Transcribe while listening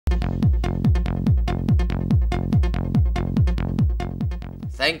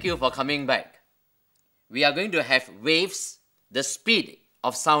Thank you for coming back. We are going to have waves, the speed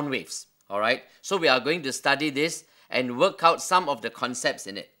of sound waves. Alright, so we are going to study this and work out some of the concepts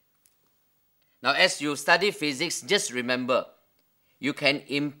in it. Now, as you study physics, just remember, you can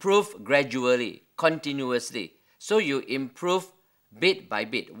improve gradually, continuously. So you improve bit by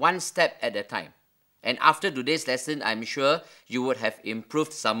bit, one step at a time. And after today's lesson, I'm sure you would have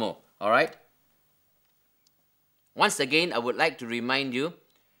improved some more. Alright? Once again, I would like to remind you,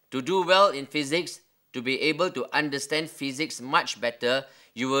 to do well in physics, to be able to understand physics much better,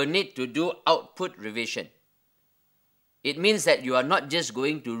 you will need to do output revision. It means that you are not just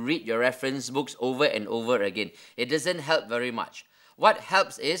going to read your reference books over and over again. It doesn't help very much. What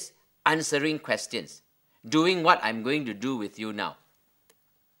helps is answering questions, doing what I'm going to do with you now.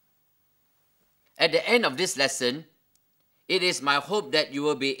 At the end of this lesson, it is my hope that you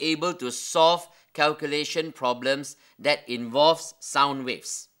will be able to solve calculation problems that involves sound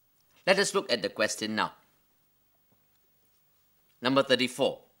waves. Let us look at the question now. Number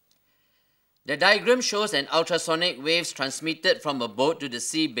 34. The diagram shows an ultrasonic waves transmitted from a boat to the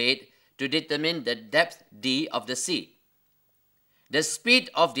seabed to determine the depth D of the sea. The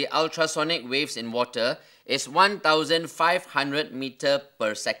speed of the ultrasonic waves in water is 1,500 meters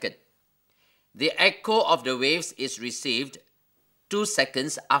per second. The echo of the waves is received 2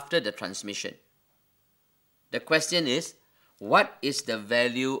 seconds after the transmission. The question is, what is the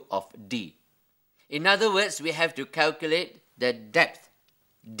value of D? In other words, we have to calculate the depth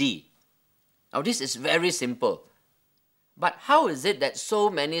D. Now this is very simple. But how is it that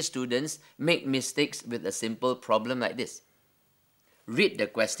so many students make mistakes with a simple problem like this? Read the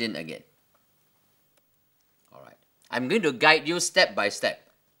question again. Alright. I'm going to guide you step by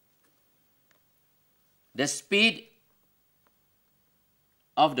step. The speed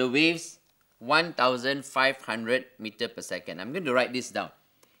of the waves, 1,500 meters per second. I'm going to write this down.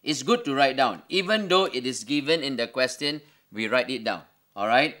 It's good to write down. Even though it is given in the question, we write it down.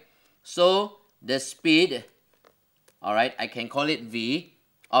 Alright. So, the speed, alright, I can call it V,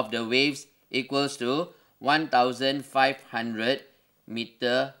 of the waves equals to 1,500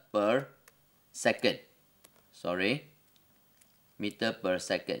 meter per second. Sorry. Meter per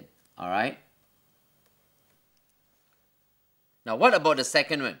second. Alright. Now, what about the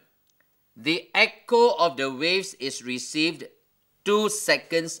second one? The echo of the waves is received 2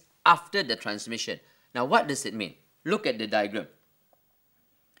 seconds after the transmission. Now, what does it mean? Look at the diagram.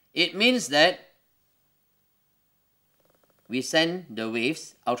 It means that we send the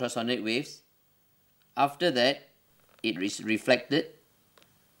waves, ultrasonic waves. After that, it is reflected.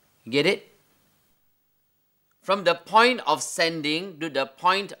 Get it? From the point of sending to the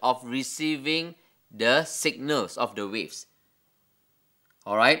point of receiving the signals of the waves.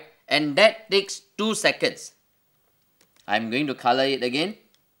 Alright? And that takes 2 seconds. I'm going to color it again.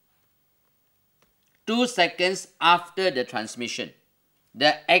 2 seconds after the transmission,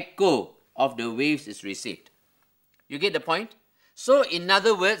 the echo of the waves is received. You get the point? So, in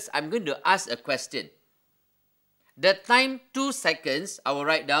other words, I'm going to ask a question. The time 2 seconds, I will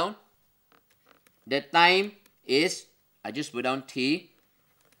write down. The time is, I just put down T,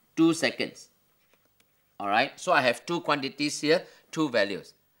 2 seconds. Alright, so I have two quantities here, two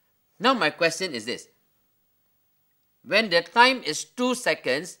values. Now my question is this. When the time is 2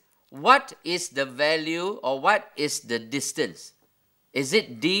 seconds, what is the value or what is the distance? Is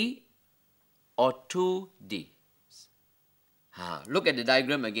it D or 2D? Look at the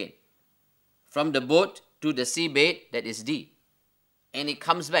diagram again. From the boat to the seabed, that is D. And it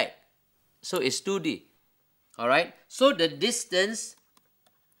comes back. So it's 2D. Alright? So the distance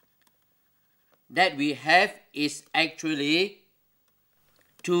that we have is actually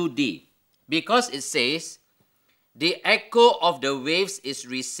 2D. Because it says the echo of the waves is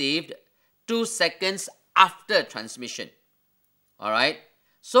received 2 seconds after transmission. Alright?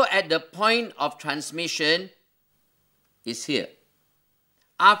 So at the point of transmission is here.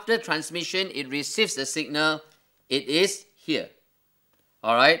 After transmission, it receives the signal. It is here.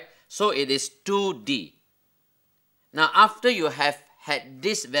 Alright? So it is 2D. Now after you have had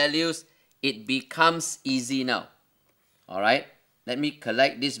these values, it becomes easy now. Alright? Let me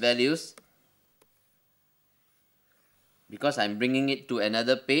collect these values. Because I'm bringing it to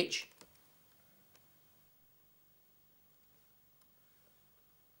another page.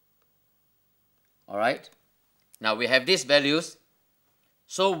 Alright? Now we have these values.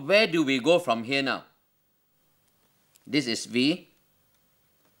 So where do we go from here now? This is V,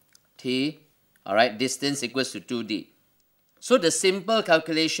 T, alright, distance equals to 2D. So the simple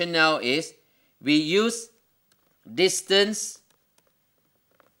calculation now is we use distance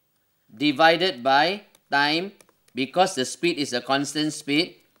divided by time because the speed is a constant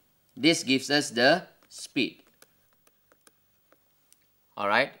speed, this gives us the speed.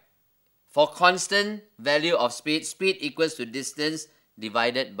 Alright? For constant value of speed, speed equals to distance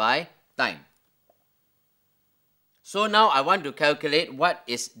divided by time. So now I want to calculate what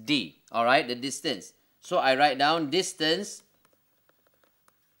is d, alright, the distance. So I write down distance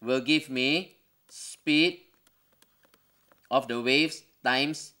will give me speed of the waves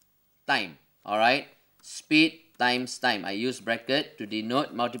times time, alright, speed times time. I use bracket to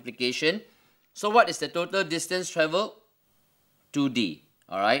denote multiplication. So what is the total distance traveled? 2d,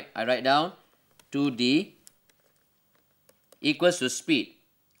 alright, I write down 2d equals to speed.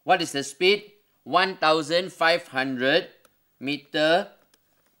 What is the speed? 1,500 meter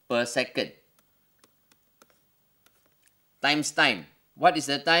per second times time. What is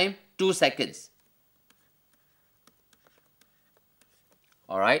the time? 2 seconds.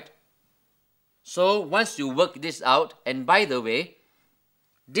 Alright. So once you work this out, and by the way,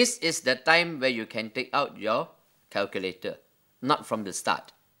 this is the time where you can take out your calculator, not from the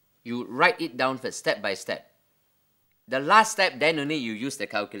start. You write it down first, step by step. The last step, then only you use the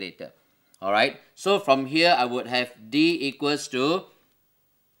calculator. Alright, so from here I would have d equals to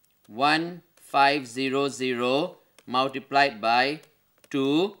 1500 multiplied by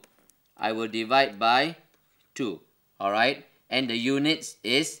 2. I will divide by 2. Alright, and the units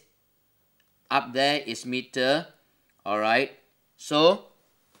is up there is meter. Alright, so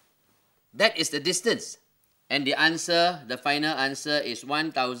that is the distance. And the answer, the final answer is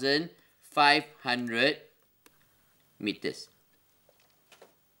 1,500 meters.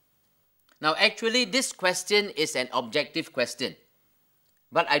 Now actually this question is an objective question.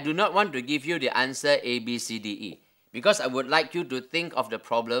 But I do not want to give you the answer A, B, C, D, E. Because I would like you to think of the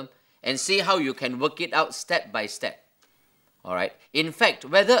problem and see how you can work it out step by step. Alright. In fact,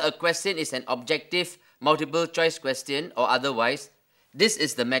 whether a question is an objective multiple choice question or otherwise, this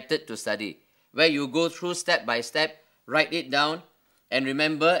is the method to study. Where you go through step by step, write it down, and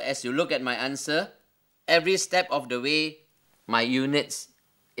remember as you look at my answer, every step of the way, my units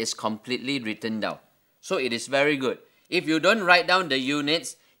is completely written down. So it is very good. If you don't write down the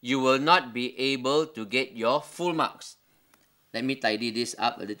units, you will not be able to get your full marks. Let me tidy this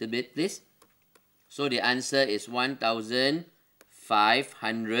up a little bit, please. So the answer is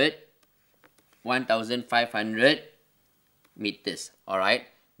 1,500 meters. Alright,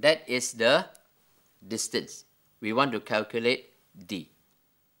 that is the distance. We want to calculate d.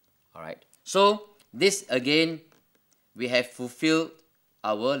 Alright, so this again, we have fulfilled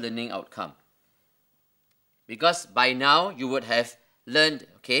our learning outcome. Because by now, you would have learned,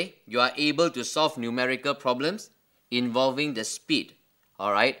 okay, you are able to solve numerical problems involving the speed,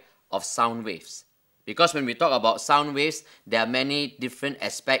 alright, of sound waves. Because when we talk about sound waves, there are many different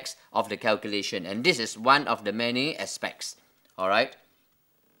aspects of the calculation. And this is one of the many aspects, alright.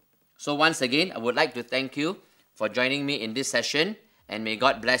 So once again, I would like to thank you for joining me in this session. And may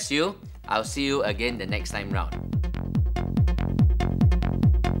God bless you. I'll see you again the next time round.